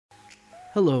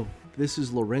Hello, this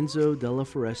is Lorenzo Della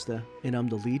Foresta, and I'm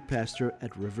the lead pastor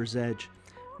at River's Edge.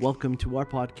 Welcome to our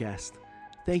podcast.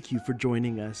 Thank you for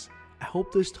joining us. I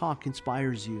hope this talk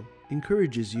inspires you,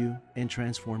 encourages you, and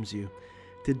transforms you.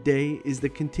 Today is the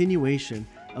continuation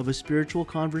of a spiritual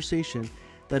conversation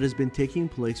that has been taking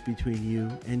place between you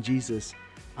and Jesus.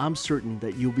 I'm certain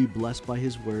that you'll be blessed by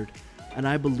His Word, and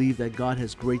I believe that God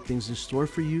has great things in store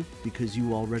for you because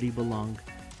you already belong.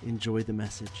 Enjoy the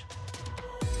message.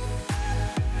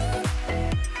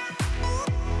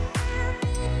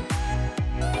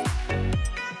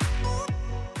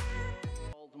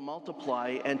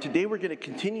 Multiply, and today we're going to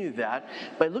continue that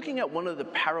by looking at one of the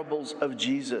parables of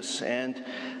Jesus. And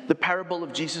the parable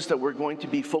of Jesus that we're going to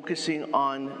be focusing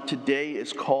on today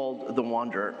is called the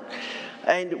Wanderer.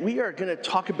 And we are going to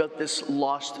talk about this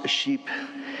lost sheep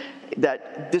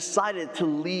that decided to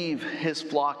leave his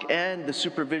flock and the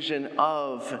supervision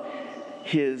of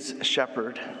his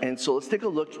shepherd. And so let's take a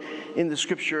look in the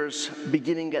scriptures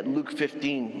beginning at Luke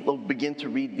 15. We'll begin to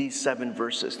read these 7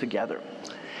 verses together.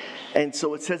 And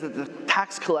so it says that the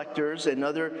tax collectors and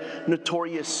other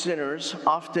notorious sinners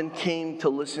often came to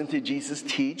listen to Jesus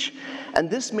teach. And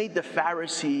this made the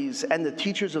Pharisees and the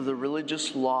teachers of the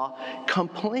religious law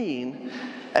complain.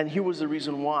 And here was the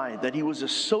reason why: that he was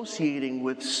associating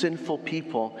with sinful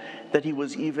people, that he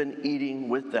was even eating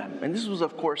with them. And this was,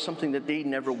 of course, something that they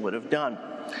never would have done.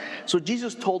 So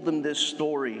Jesus told them this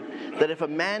story, that if a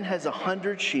man has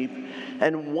 100 sheep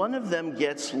and one of them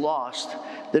gets lost,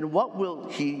 then what will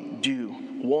he do?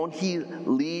 Won't he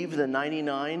leave the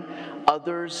 99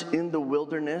 others in the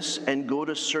wilderness and go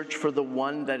to search for the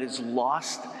one that is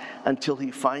lost until he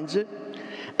finds it?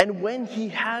 And when he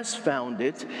has found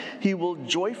it, he will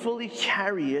joyfully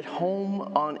carry it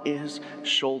home on his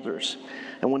shoulders.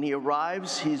 And when he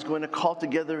arrives, he's going to call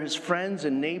together his friends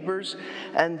and neighbors,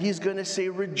 and he's going to say,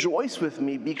 "Rejoice with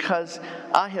me, because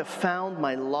I have found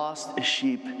my lost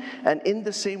sheep." And in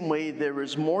the same way, there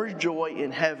is more joy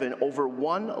in heaven over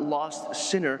one lost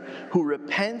sinner who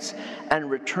repents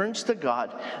and returns to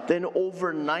God than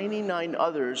over 99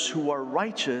 others who are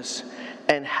righteous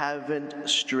and haven't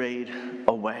strayed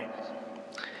away.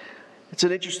 It's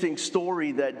an interesting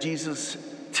story that Jesus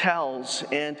tells,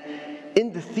 and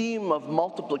in the theme of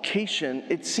multiplication,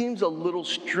 it seems a little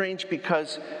strange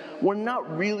because we're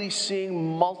not really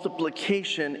seeing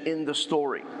multiplication in the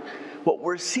story. What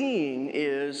we're seeing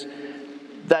is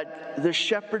that the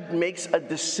shepherd makes a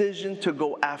decision to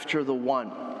go after the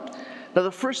one. Now,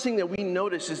 the first thing that we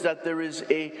notice is that there is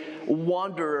a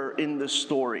wanderer in the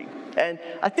story. And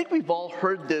I think we've all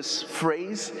heard this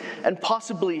phrase and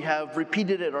possibly have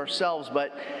repeated it ourselves,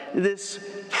 but this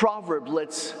proverb,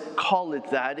 let's call it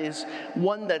that, is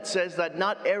one that says that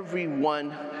not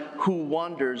everyone who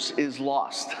wanders is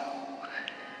lost.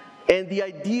 And the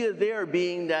idea there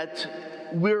being that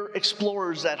we're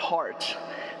explorers at heart,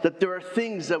 that there are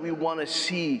things that we want to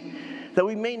see, that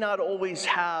we may not always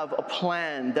have a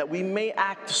plan, that we may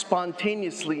act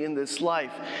spontaneously in this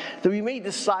life, that we may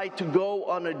decide to go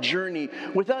on a journey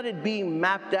without it being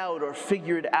mapped out or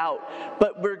figured out,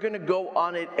 but we're going to go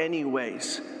on it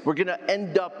anyways. We're going to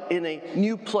end up in a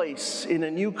new place, in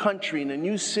a new country, in a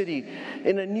new city,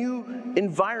 in a new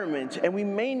environment, and we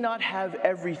may not have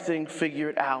everything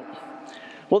figured out.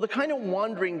 Well, the kind of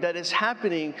wandering that is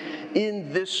happening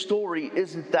in this story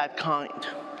isn't that kind.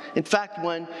 In fact,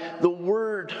 when the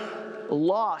word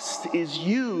lost is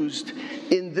used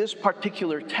in this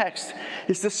particular text,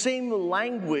 it's the same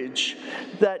language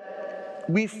that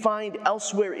we find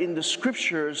elsewhere in the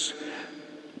scriptures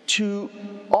to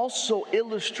also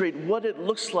illustrate what it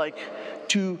looks like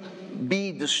to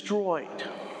be destroyed,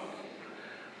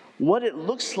 what it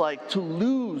looks like to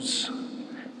lose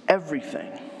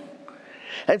everything.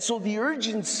 And so the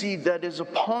urgency that is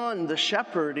upon the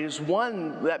shepherd is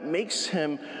one that makes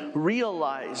him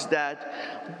realize that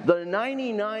the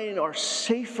 99 are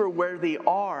safer where they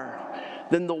are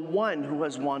than the one who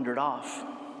has wandered off.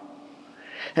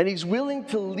 And he's willing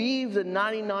to leave the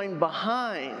 99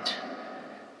 behind,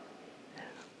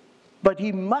 but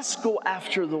he must go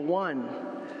after the one,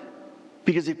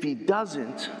 because if he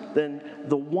doesn't, then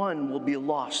the one will be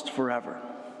lost forever.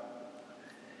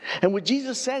 And what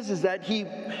Jesus says is that he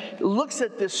looks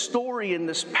at this story and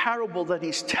this parable that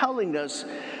he's telling us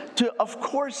to, of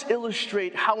course,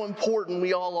 illustrate how important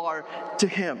we all are to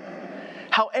him,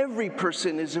 how every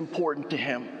person is important to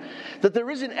him, that there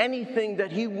isn't anything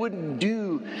that he wouldn't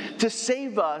do to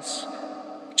save us,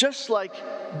 just like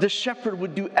the shepherd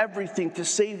would do everything to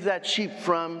save that sheep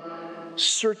from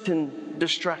certain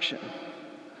destruction.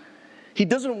 He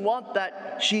doesn't want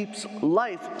that sheep's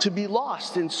life to be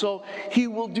lost, and so he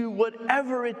will do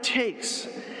whatever it takes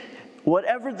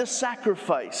whatever the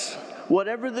sacrifice,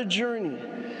 whatever the journey,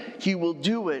 he will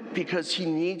do it because he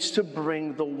needs to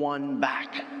bring the one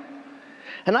back.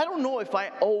 And I don't know if I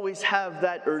always have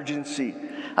that urgency.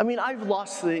 I mean, I've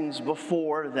lost things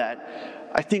before that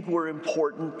I think were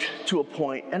important to a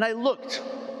point, and I looked,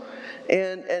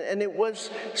 and it was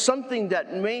something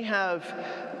that may have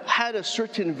had a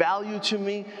certain value to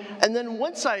me, and then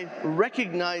once I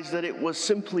recognized that it was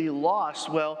simply lost,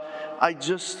 I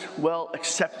just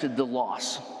accepted the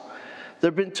loss. There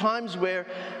have been times where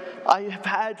I have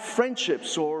had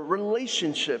friendships or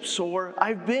relationships, or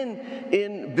I've been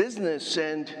in business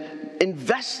and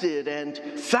invested and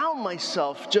found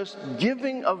myself just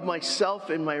giving of myself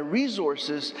and my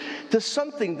resources to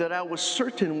something that I was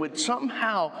certain would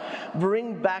somehow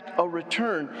bring back a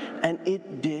return, and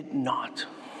it did not.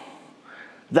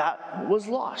 That was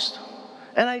lost.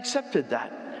 And I accepted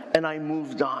that, and I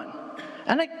moved on.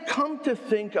 And I come to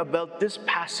think about this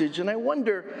passage, and I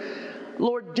wonder,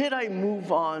 Lord, did I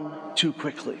move on too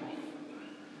quickly?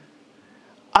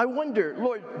 I wonder,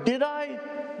 Lord, did I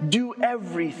do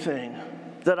everything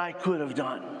that I could have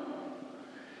done?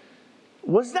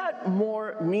 Was that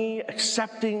more me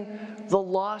accepting the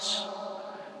loss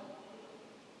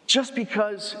just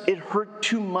because it hurt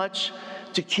too much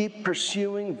to keep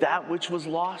pursuing that which was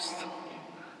lost?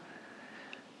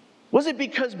 Was it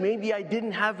because maybe I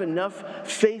didn't have enough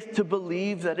faith to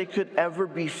believe that it could ever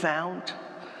be found?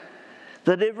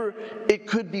 That ever it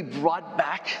could be brought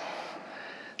back?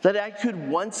 That I could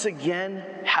once again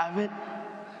have it?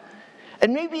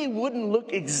 And maybe it wouldn't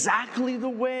look exactly the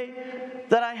way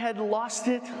that I had lost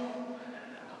it,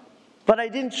 but I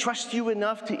didn't trust you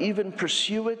enough to even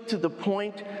pursue it to the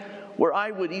point where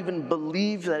I would even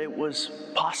believe that it was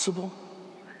possible.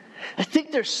 I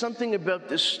think there's something about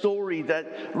this story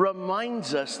that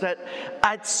reminds us that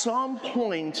at some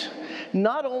point,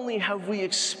 not only have we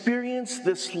experienced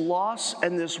this loss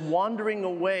and this wandering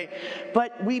away,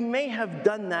 but we may have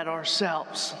done that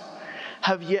ourselves.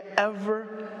 Have you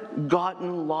ever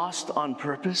gotten lost on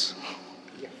purpose?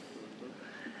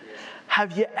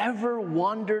 Have you ever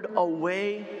wandered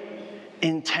away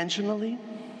intentionally?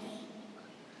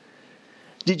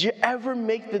 Did you ever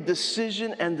make the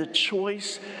decision and the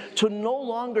choice to no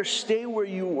longer stay where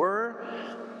you were,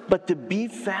 but to be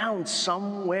found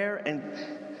somewhere and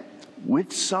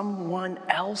with someone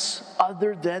else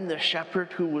other than the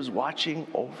shepherd who was watching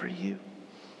over you?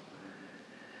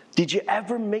 Did you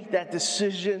ever make that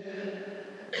decision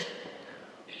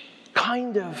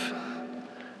kind of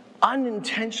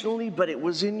unintentionally, but it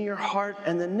was in your heart,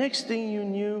 and the next thing you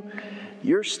knew,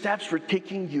 your steps were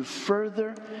taking you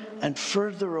further and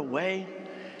further away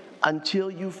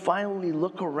until you finally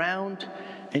look around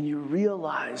and you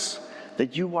realize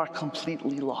that you are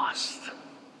completely lost.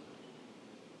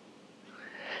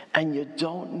 And you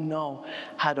don't know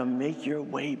how to make your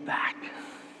way back.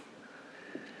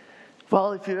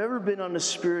 Well, if you've ever been on a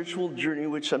spiritual journey,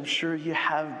 which I'm sure you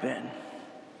have been,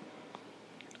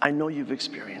 I know you've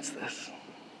experienced this.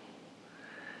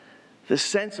 The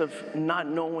sense of not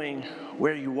knowing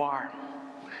where you are.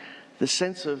 The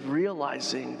sense of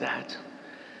realizing that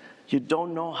you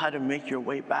don't know how to make your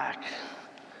way back.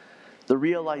 The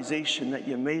realization that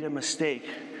you made a mistake,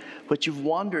 but you've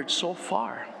wandered so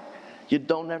far, you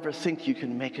don't ever think you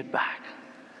can make it back.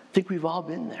 I think we've all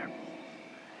been there.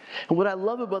 And what I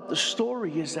love about the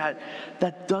story is that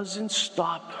that doesn't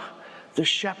stop the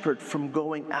shepherd from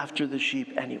going after the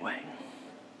sheep anyway.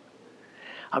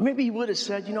 Maybe he would have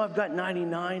said, I've got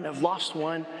 99, I've lost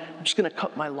one, I'm just going to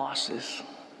cut my losses.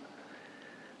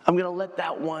 I'm going to let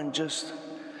that one just,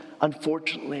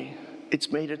 unfortunately, it's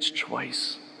made its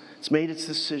choice. It's made its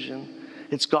decision.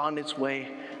 It's gone its way.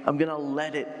 I'm going to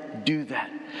let it do that.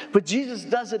 But Jesus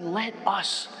doesn't let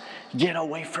us get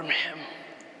away from him.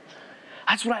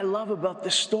 That's what I love about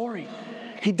this story.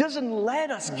 He doesn't let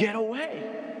us get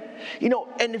away.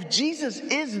 And if Jesus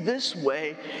is this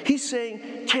way, he's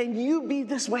saying, can you be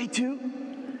this way too?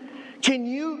 Can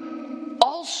you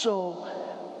also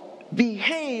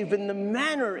behave in the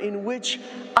manner in which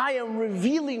I am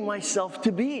revealing myself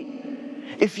to be?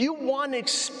 If you want to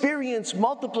experience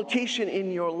multiplication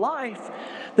in your life,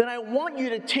 then I want you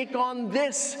to take on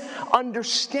this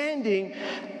understanding,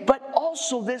 but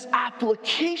also this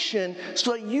application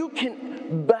so that you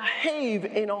can behave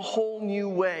in a whole new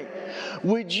way.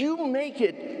 Would you make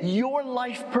it your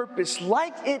life purpose,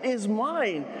 like it is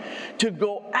mine, to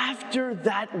go after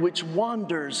that which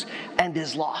wanders and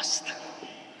is lost?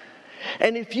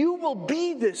 And if you will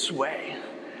be this way,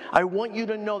 I want you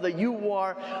to know that you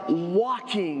are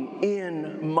walking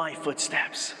in my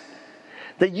footsteps,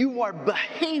 that you are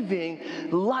behaving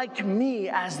like me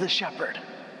as the shepherd.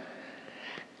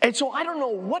 And so I don't know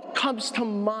what comes to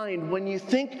mind when you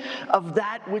think of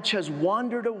that which has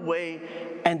wandered away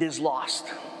and is lost.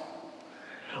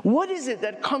 What is it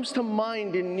that comes to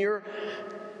mind in your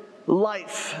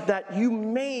life that you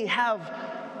may have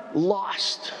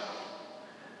lost?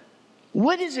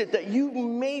 What is it that you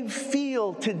may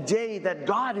feel today that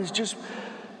God is just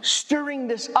stirring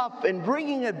this up and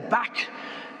bringing it back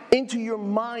into your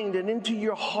mind and into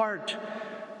your heart,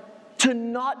 to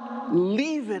not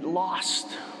leave it lost,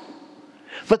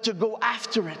 but to go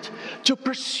after it, to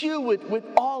pursue it with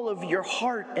all of your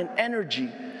heart and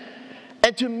energy,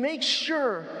 and to make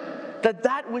sure that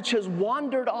that which has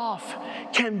wandered off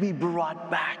can be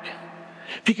brought back?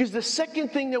 Because the second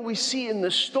thing that we see in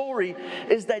the story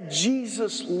is that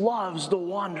Jesus loves the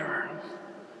wanderer.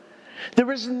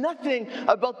 There is nothing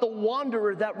about the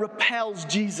wanderer that repels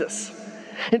Jesus.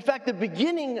 In fact, the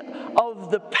beginning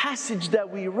of the passage that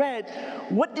we read,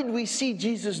 what did we see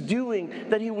Jesus doing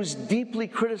that he was deeply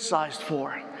criticized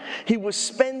for? He was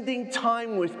spending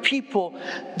time with people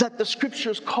that the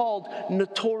scriptures called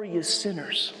notorious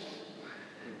sinners.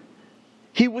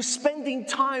 He was spending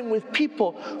time with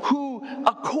people who,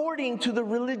 according to the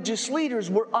religious leaders,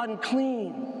 were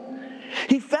unclean.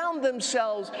 They found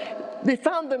themselves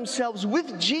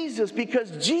with Jesus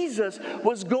because Jesus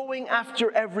was going after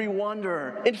every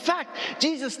wanderer. In fact,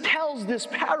 Jesus tells this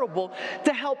parable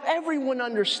to help everyone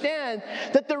understand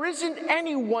that there isn't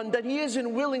anyone that he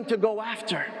isn't willing to go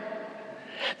after.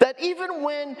 That even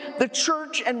when the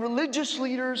church and religious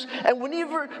leaders and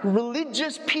whenever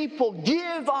religious people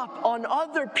give up on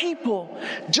other people,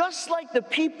 just like the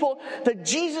people that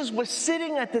Jesus was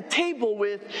sitting at the table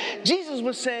with, Jesus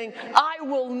was saying, I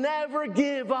will never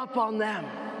give up on them.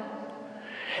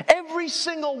 Every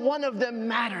single one of them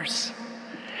matters.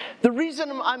 The reason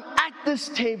I'm at this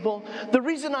table, the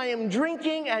reason I am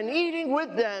drinking and eating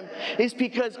with them is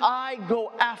because I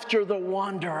go after the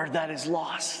wanderer that is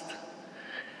lost.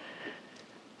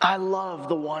 I love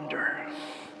the wanderer.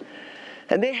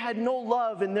 And they had no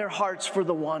love in their hearts for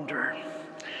the wanderer.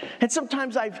 And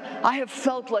sometimes I have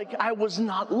felt like I was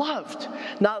not loved.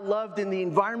 Not loved in the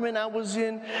environment I was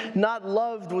in, not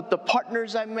loved with the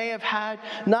partners I may have had,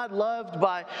 not loved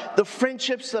by the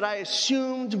friendships that I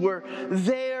assumed were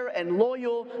there and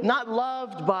loyal, not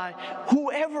loved by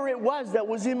whoever it was that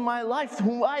was in my life,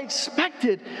 whom I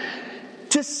expected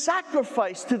to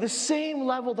sacrifice to the same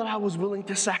level that I was willing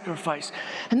to sacrifice.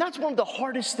 And that's one of the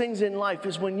hardest things in life,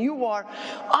 is when you are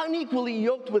unequally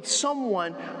yoked with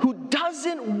someone who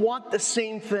doesn't want the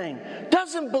same thing,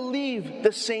 doesn't believe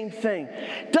the same thing,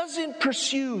 doesn't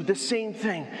pursue the same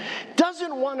thing,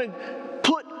 doesn't want to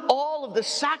put all of the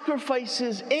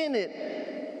sacrifices in it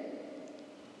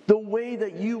the way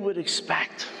that you would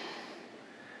expect.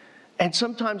 And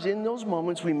sometimes in those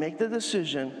moments we make the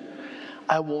decision,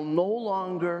 I will no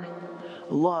longer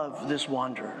love this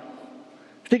wanderer.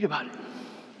 Think about it.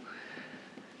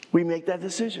 We make that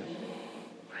decision.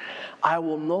 I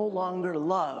will no longer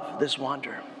love this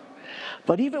wanderer.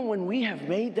 But even when we have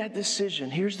made that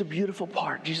decision, here's the beautiful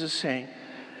part. Jesus is saying,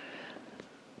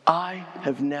 I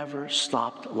have never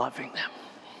stopped loving them.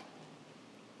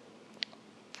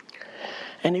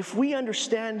 And if we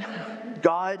understand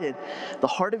God and the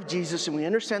heart of Jesus, and we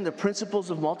understand the principles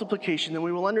of multiplication, then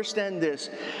we will understand this,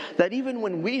 that even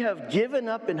when we have given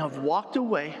up and have walked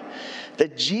away,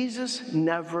 that Jesus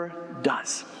never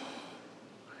does.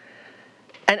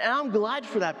 And I'm glad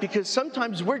for that, because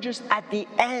sometimes we're just at the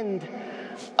end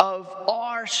of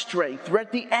our strength. We're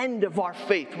at the end of our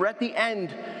faith. We're at the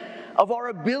end of our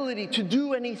ability to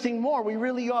do anything more. We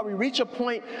really are. We reach a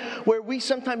point where we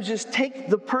sometimes just take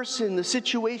the person, the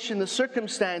situation, the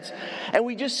circumstance, and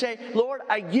we just say, Lord,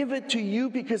 I give it to you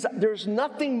because there's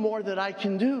nothing more that I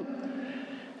can do.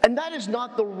 And that is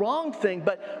not the wrong thing,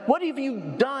 but what have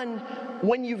you done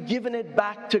when you've given it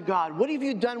back to God? What have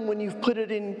you done when you've put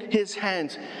it in His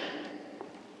hands?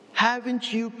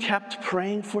 Haven't you kept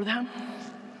praying for them?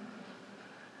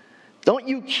 Don't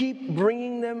you keep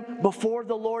bringing them before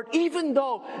the Lord, even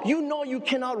though you know you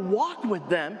cannot walk with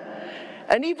them,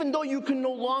 and even though you can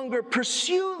no longer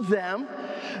pursue them,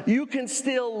 you can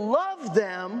still love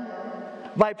them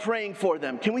by praying for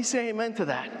them. Can we say amen to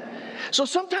that? So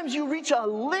sometimes you reach a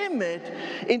limit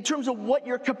in terms of what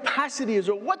your capacity is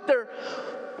or what their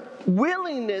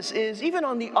willingness is, even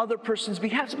on the other person's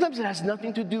behalf. Sometimes it has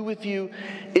nothing to do with you.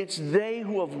 It's they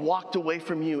who have walked away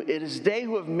from you. It is they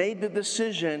who have made the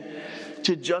decision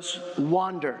to just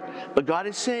wander. But God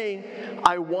is saying,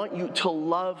 I want you to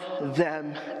love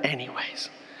them anyways.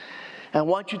 I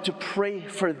want you to pray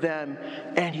for them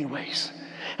anyways.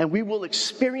 And we will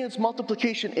experience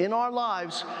multiplication in our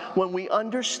lives when we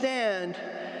understand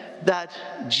that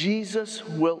Jesus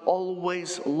will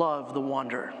always love the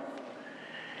wanderer.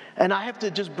 And I have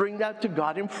to just bring that to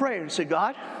God in prayer and say,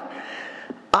 God,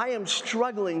 I am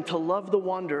struggling to love the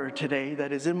wanderer today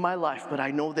that is in my life, but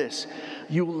I know this,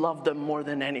 you love them more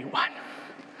than anyone.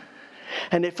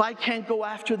 And if I can't go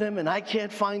after them, and I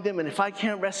can't find them, and if I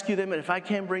can't rescue them, and if I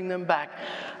can't bring them back,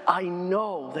 I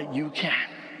know that you can,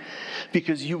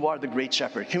 because you are the great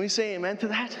shepherd. Can we say amen to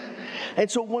that?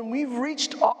 And so when we've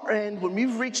reached our end, when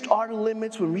we've reached our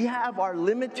limits, when we have our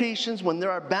limitations, when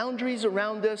there are boundaries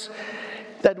around us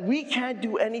that we can't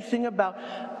do anything about,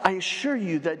 I assure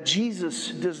you that Jesus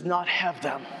does not have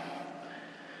them.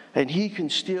 And he can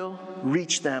still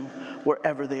reach them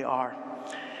wherever they are.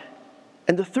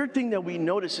 And the third thing that we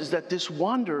notice is that this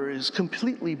wanderer is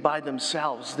completely by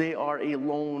themselves. They are a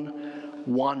lone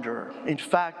wanderer. In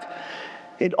fact,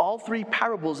 in all three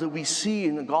parables that we see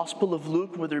in the Gospel of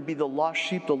Luke, whether it be the lost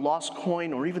sheep, the lost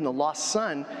coin, or even the lost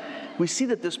son, we see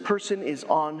that this person is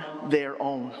on their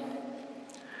own.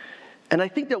 And I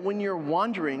think that when you're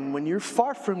wandering, when you're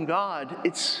far from God,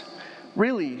 it's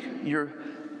really, you're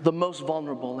the most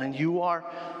vulnerable, and you are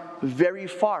very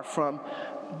far from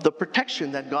the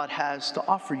protection that God has to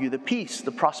offer you, the peace,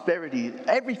 the prosperity,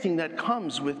 everything that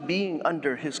comes with being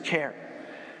under his care.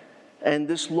 And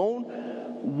this lone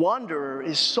wanderer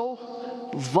is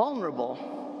so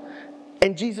vulnerable,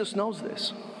 and Jesus knows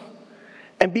this.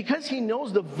 And because he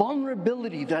knows the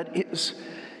vulnerability that is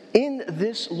in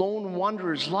this lone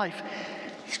wanderer's life,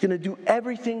 he's going to do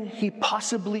everything he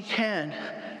possibly can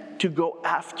to go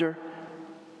after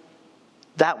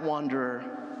that wanderer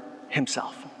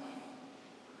himself.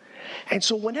 And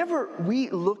so whenever we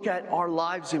look at our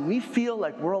lives and we feel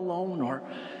like we're alone, or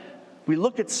we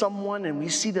look at someone and we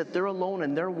see that they're alone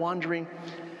and they're wandering,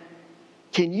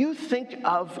 can you think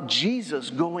of Jesus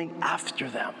going after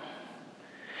them?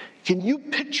 Can you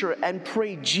picture and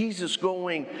pray Jesus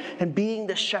going and being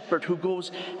the shepherd who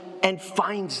goes and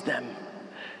finds them?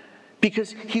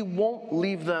 Because he won't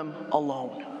leave them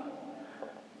alone.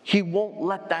 He won't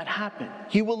let that happen.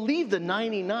 He will leave the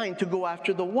 99 to go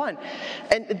after the one.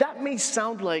 And that may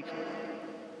sound like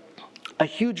a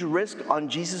huge risk on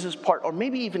Jesus' part, or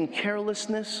maybe even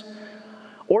carelessness,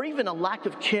 or even a lack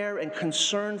of care and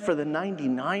concern for the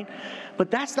 99, but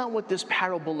that's not what this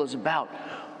parable is about.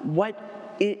 What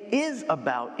it is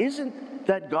about isn't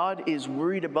that God is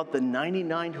worried about the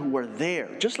 99 who are there,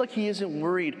 just like he isn't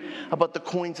worried about the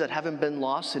coins that haven't been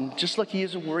lost, and just like he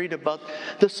isn't worried about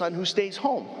the son who stays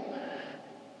home.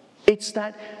 It's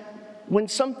that when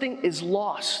something is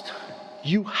lost,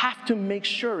 you have to make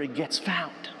sure it gets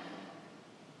found.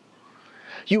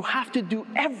 You have to do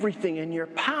everything in your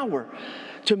power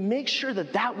to make sure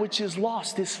that that which is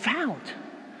lost is found.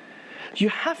 You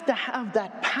have to have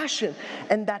that passion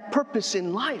and that purpose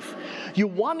in life. You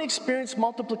want to experience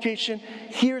multiplication,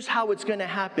 here's how it's going to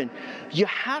happen. You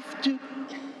have to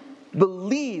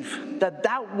believe that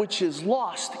that which is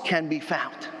lost can be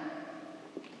found.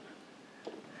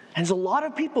 And there's a lot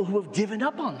of people who have given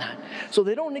up on that, so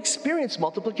they don't experience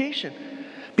multiplication.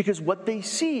 Because what they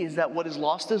see is that what is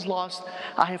lost is lost.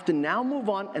 I have to now move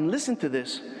on, and listen to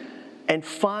this, and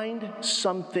find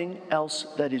something else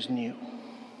that is new.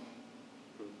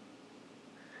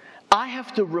 I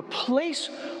have to replace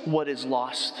what is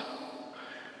lost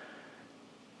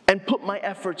and put my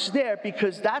efforts there,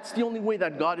 because that's the only way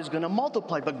that God is going to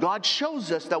multiply. But God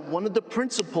shows us that one of the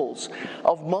principles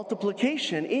of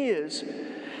multiplication is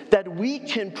that we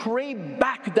can pray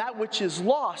back that which is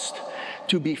lost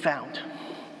to be found.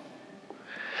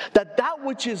 That that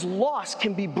which is lost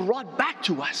can be brought back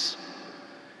to us.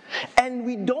 And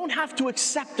we don't have to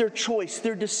accept their choice,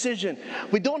 their decision.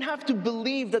 We don't have to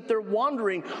believe that their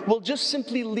wandering will just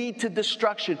simply lead to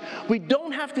destruction. We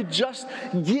don't have to just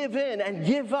give in and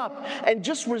give up and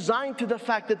just resign to the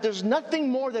fact that there's nothing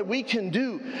more that we can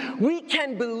do. We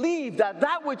can believe that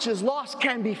that which is lost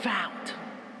can be found.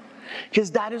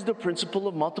 Because that is the principle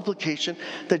of multiplication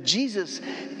that Jesus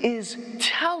is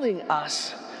telling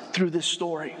us through this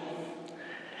story.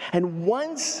 And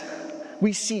once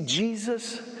we see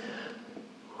Jesus,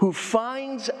 who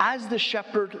finds as the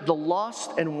shepherd the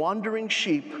lost and wandering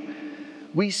sheep,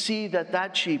 we see that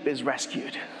that sheep is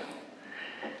rescued.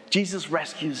 Jesus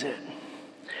rescues it.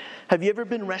 Have you ever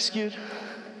been rescued?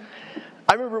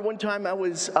 I remember one time I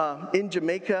was in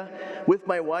Jamaica with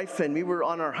my wife, and we were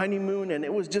on our honeymoon, and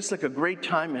it was just like a great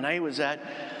time. And I was at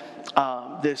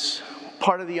this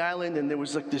part of the island, and there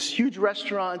was like this huge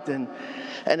restaurant, and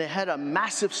it had a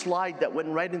massive slide that went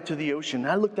right into the ocean.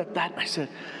 And I looked at that and I said,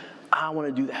 I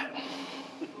want to do that.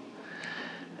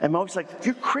 And my wife's like,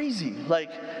 you're crazy.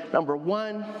 Like, number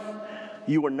one,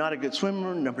 you are not a good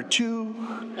swimmer. Number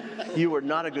 2, you are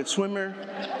not a good swimmer.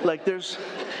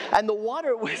 And the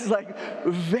water was like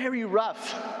very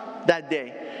rough that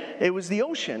day. It was the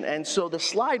ocean, and so the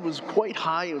slide was quite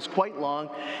high, it was quite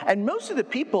long, and most of the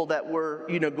people that were,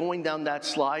 going down that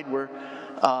slide were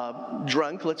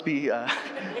drunk, let's be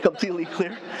completely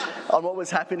clear on what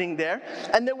was happening there.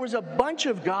 And there was a bunch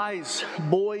of guys,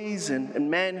 boys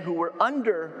and men who were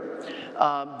under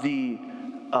the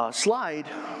slide,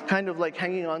 kind of like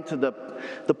hanging on to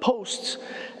the posts,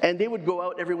 and they would go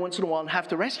out every once in a while and have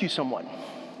to rescue someone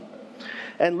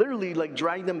and literally like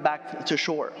drag them back to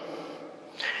shore.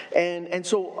 And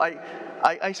so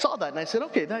I saw that and I said,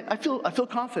 okay, I feel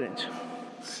confident.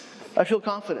 I feel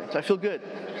confident. I feel good.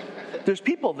 There's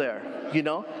people there,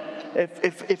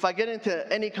 If I get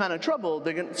into any kind of trouble,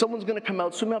 someone's going to come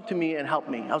out, swim up to me, and help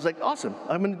me. I was like, awesome,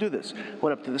 I'm going to do this.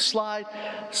 Went up to the slide,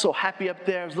 so happy up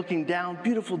there. I was looking down,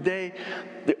 beautiful day,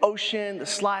 the ocean, the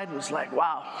slide was like,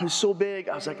 wow, it was so big.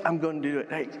 I was like, I'm going to do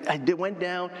it. I went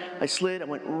down, I slid, I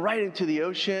went right into the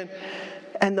ocean.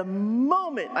 And the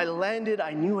moment I landed,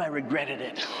 I knew I regretted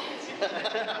it.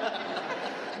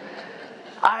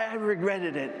 I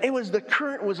regretted it. The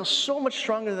current was so much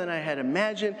stronger than I had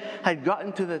imagined. I'd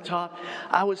gotten to the top.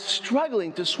 I was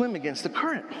struggling to swim against the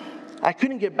current. I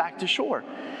couldn't get back to shore.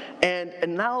 And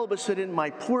now all of a sudden,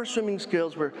 my poor swimming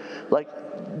skills were like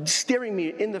staring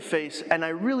me in the face, and I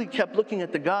really kept looking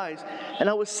at the guys, and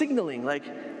I was signaling like,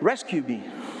 rescue me.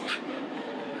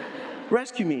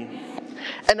 Rescue me.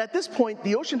 And at this point,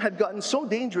 the ocean had gotten so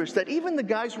dangerous that even the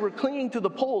guys who were clinging to the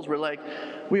poles were like,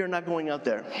 we are not going out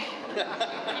there.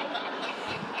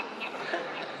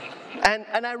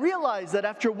 And I realized that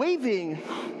after waving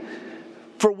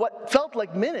for what felt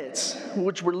like minutes,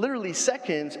 which were literally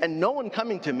seconds, and no one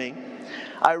coming to me,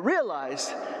 I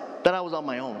realized that I was on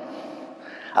my own.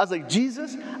 I was like,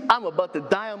 Jesus, I'm about to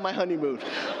die on my honeymoon.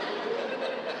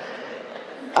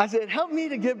 I said, help me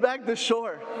to get back to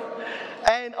shore.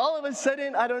 And all of a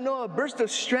sudden, I don't know, a burst of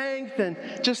strength and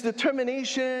just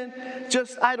determination,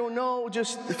 just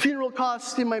funeral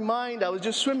costs in my mind. I was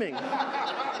just swimming.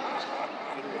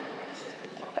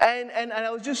 And I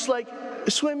was just like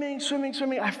swimming.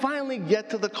 I finally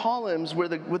get to the columns where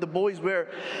the boys were.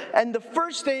 And the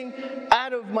first thing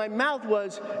out of my mouth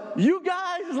was, you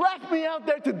guys left me out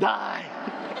there to die.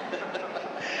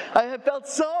 I had felt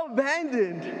so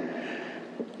abandoned.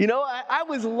 I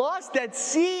was lost at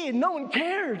sea and no one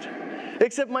cared,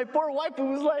 except my poor wife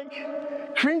who was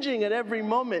like cringing at every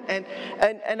moment.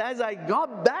 And as I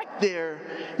got back there,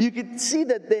 you could see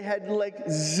that they had like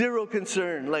zero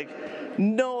concern, like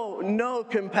no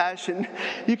compassion.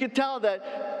 You could tell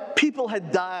that people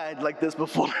had died like this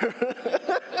before,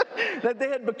 that they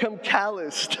had become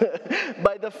calloused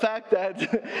by the fact that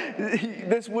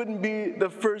this wouldn't be the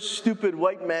first stupid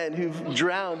white man who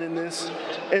drowned in this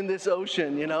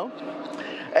ocean,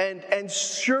 And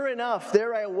sure enough,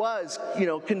 there I was,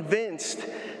 convinced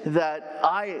that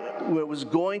I was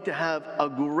going to have a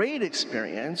great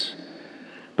experience,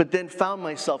 but then found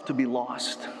myself to be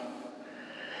lost.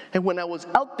 And when I was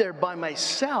out there by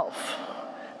myself,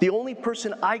 the only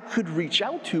person I could reach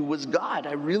out to was God.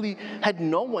 I really had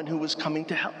no one who was coming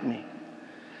to help me.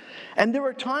 And there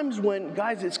are times when,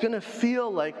 guys, it's going to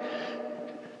feel like,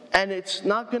 and it's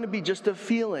not going to be just a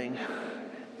feeling,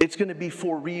 it's going to be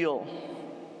for real.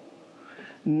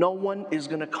 No one is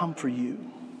going to come for you.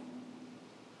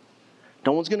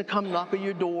 No one's going to come knock at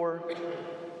your door.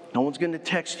 No one's going to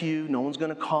text you. No one's going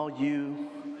to call you.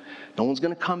 No one's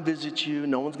going to come visit you.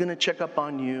 No one's going to check up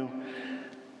on you.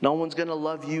 No one's going to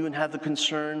love you and have the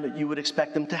concern that you would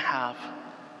expect them to have.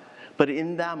 But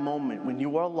in that moment, when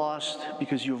you are lost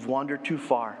because you have wandered too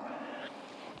far,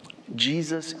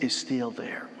 Jesus is still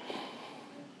there.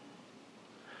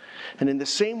 And in the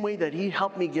same way that he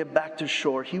helped me get back to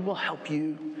shore, he will help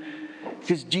you.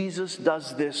 Because Jesus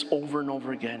does this over and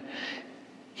over again.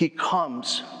 He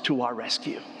comes to our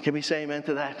rescue. Can we say amen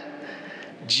to that?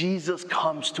 Jesus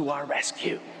comes to our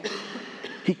rescue.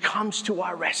 He comes to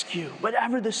our rescue.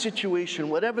 Whatever the situation,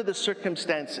 whatever the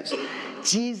circumstances,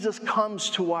 Jesus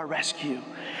comes to our rescue.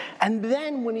 And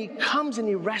then when he comes and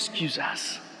he rescues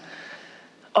us,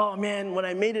 oh man, when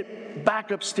I made it back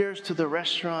upstairs to the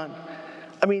restaurant,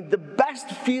 the best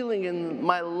feeling in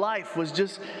my life was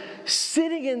just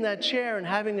sitting in that chair and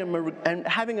having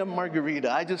a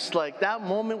margarita. That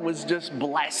moment was just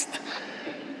blessed.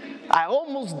 I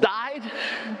almost died.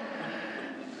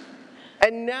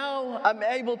 And now I'm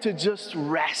able to just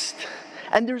rest.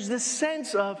 And there's this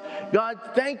sense of, God,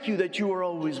 thank you that you are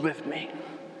always with me.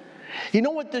 You know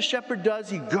what the shepherd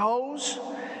does? He goes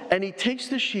and he takes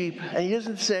the sheep and he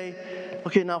doesn't say,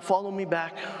 okay, now follow me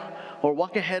back. or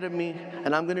walk ahead of me,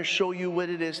 and I'm going to show you what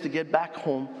it is to get back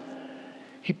home.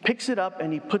 He picks it up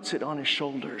and he puts it on his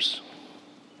shoulders.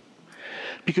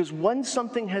 Because once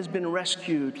something has been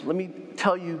rescued, let me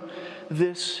tell you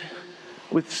this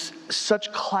with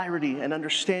such clarity and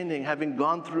understanding, having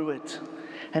gone through it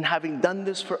and having done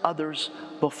this for others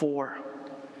before.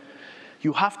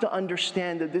 You have to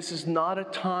understand that this is not a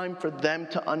time for them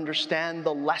to understand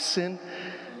the lesson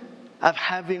of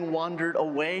having wandered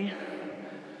away.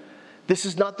 This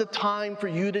is not the time for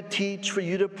you to teach, for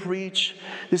you to preach.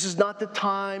 This is not the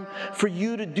time for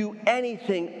you to do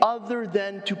anything other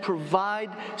than to provide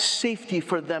safety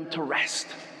for them to rest.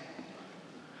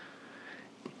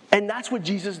 And that's what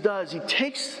Jesus does. He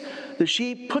takes the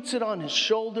sheep, puts it on his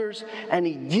shoulders, and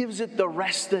he gives it the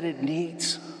rest that it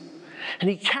needs. And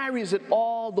he carries it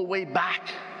all the way back.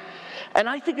 And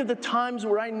I think of the times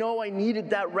where I know I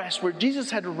needed that rest, where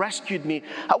Jesus had rescued me.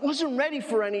 I wasn't ready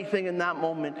for anything in that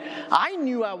moment. I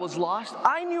knew I was lost.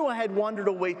 I knew I had wandered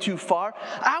away too far.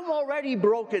 I'm already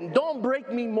broken. Don't break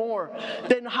me more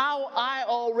than how I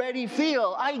already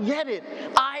feel. I get it.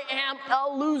 I am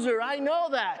a loser. I know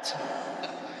that.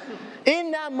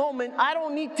 In that moment, I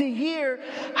don't need to hear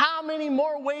how many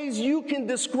more ways you can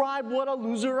describe what a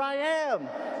loser I am.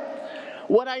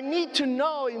 What I need to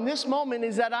know in this moment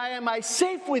is that am I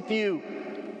safe with you?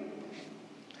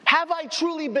 Have I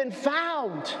truly been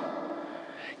found?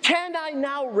 Can I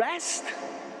now rest?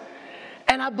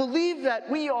 And I believe that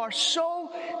we are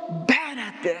so bad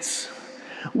at this.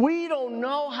 We don't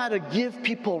know how to give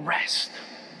people rest.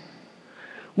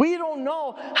 We don't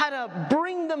know how to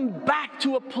bring them back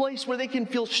to a place where they can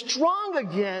feel strong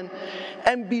again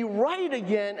and be right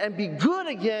again and be good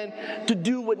again to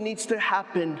do what needs to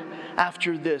happen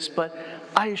after this. But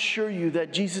I assure you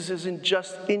that Jesus isn't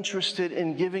just interested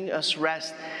in giving us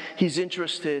rest. He's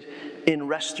interested in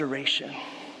restoration.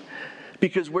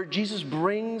 Because where Jesus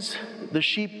brings the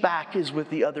sheep back is with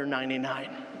the other 99.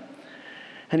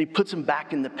 And he puts them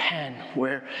back in the pen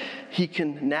where he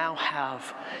can now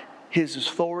have his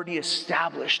authority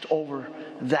established over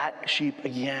that sheep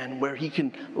again, where he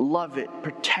can love it,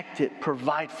 protect it,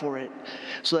 provide for it,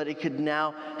 so that it could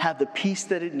now have the peace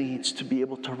that it needs to be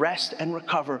able to rest and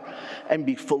recover and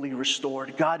be fully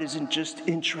restored. God isn't just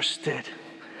interested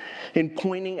in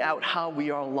pointing out how we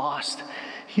are lost.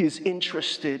 He is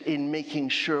interested in making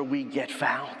sure we get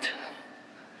found.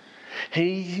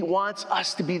 He wants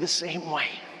us to be the same way.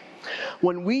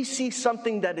 When we see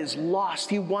something that is lost,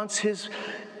 he wants his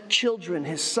children,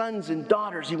 his sons and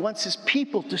daughters, he wants his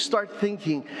people to start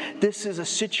thinking this is a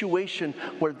situation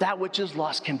where that which is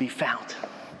lost can be found.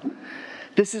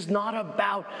 This is not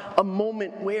about a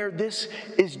moment where this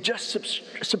is just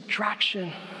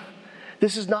subtraction.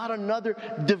 This is not another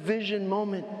division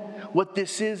moment. What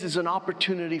this is an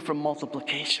opportunity for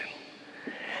multiplication.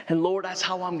 And Lord, that's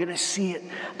how I'm going to see it.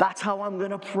 That's how I'm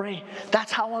going to pray.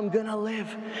 That's how I'm going to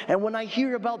live. And when I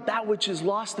hear about that which is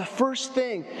lost, the first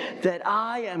thing that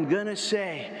I am going to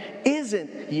say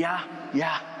isn't,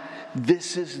 yeah,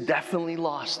 this is definitely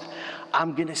lost.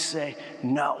 I'm going to say,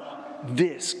 no,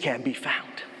 this can be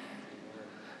found.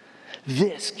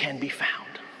 This can be found.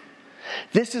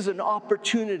 This is an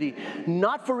opportunity,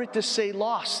 not for it to say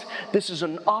lost. This is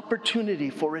an opportunity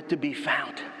for it to be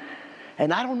found.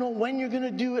 And I don't know when you're going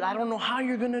to do it. I don't know how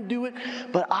you're going to do it.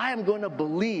 But I am going to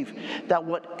believe that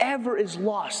whatever is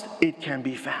lost, it can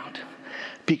be found.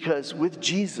 Because with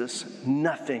Jesus,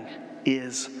 nothing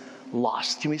is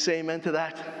lost. Can we say amen to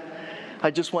that? I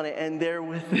just want to end there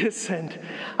with this. And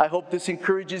I hope this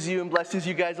encourages you and blesses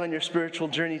you guys on your spiritual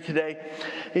journey today.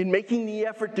 In making the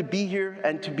effort to be here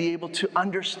and to be able to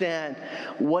understand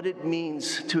what it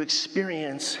means to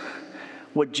experience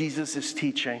what Jesus is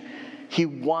teaching. He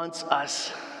wants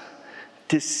us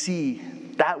to see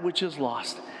that which is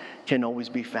lost can always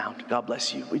be found. God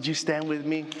bless you. Would you stand with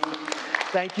me?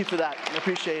 Thank you for that. I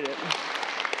appreciate it.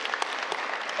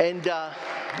 And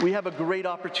we have a great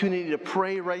opportunity to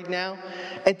pray right now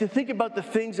and to think about the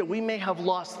things that we may have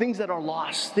lost, things that are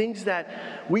lost, things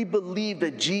that we believe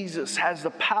that Jesus has the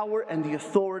power and the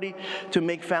authority to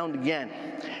make found again.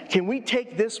 Can we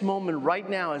take this moment right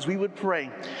now as we would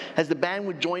pray, as the band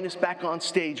would join us back on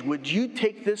stage? Would you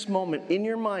take this moment in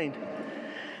your mind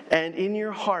and in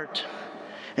your heart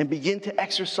and begin to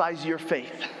exercise your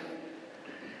faith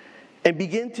and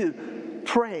begin to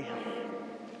pray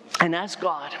and ask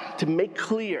God to make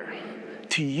clear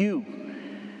to you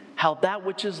how that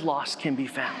which is lost can be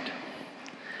found,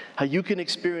 how you can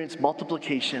experience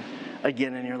multiplication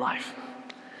again in your life.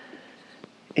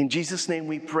 In Jesus' name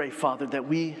we pray, Father, that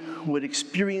we would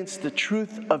experience the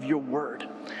truth of your word,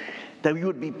 that we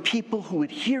would be people who would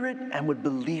hear it and would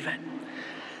believe it,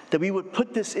 that we would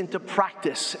put this into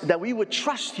practice, that we would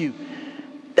trust you,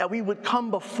 that we would come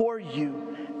before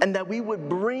you, and that we would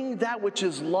bring that which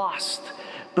is lost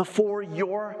before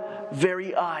your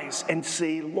very eyes and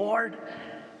say, Lord,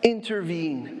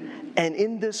 intervene, and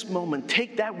in this moment,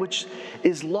 take that which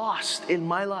is lost in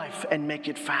my life and make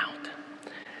it found.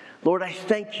 Lord, I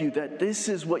thank you that this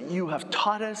is what you have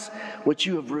taught us, what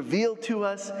you have revealed to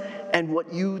us, and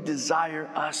what you desire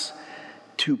us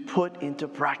to put into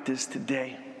practice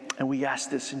today. And we ask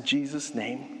this in Jesus'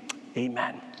 name,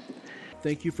 amen.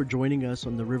 Thank you for joining us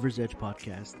on the River's Edge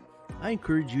podcast. I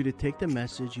encourage you to take the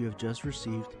message you have just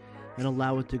received and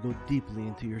allow it to go deeply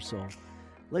into your soul.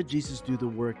 Let Jesus do the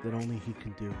work that only he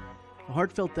can do. A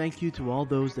heartfelt thank you to all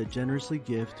those that generously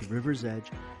give to River's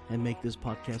Edge and make this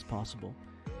podcast possible.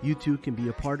 You too can be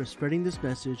a part of spreading this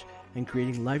message and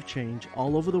creating life change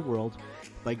all over the world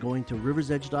by going to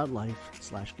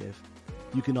riversedge.life/give.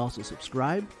 You can also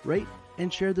subscribe, rate,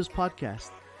 and share this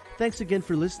podcast. Thanks again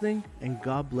for listening, and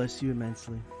God bless you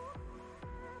immensely.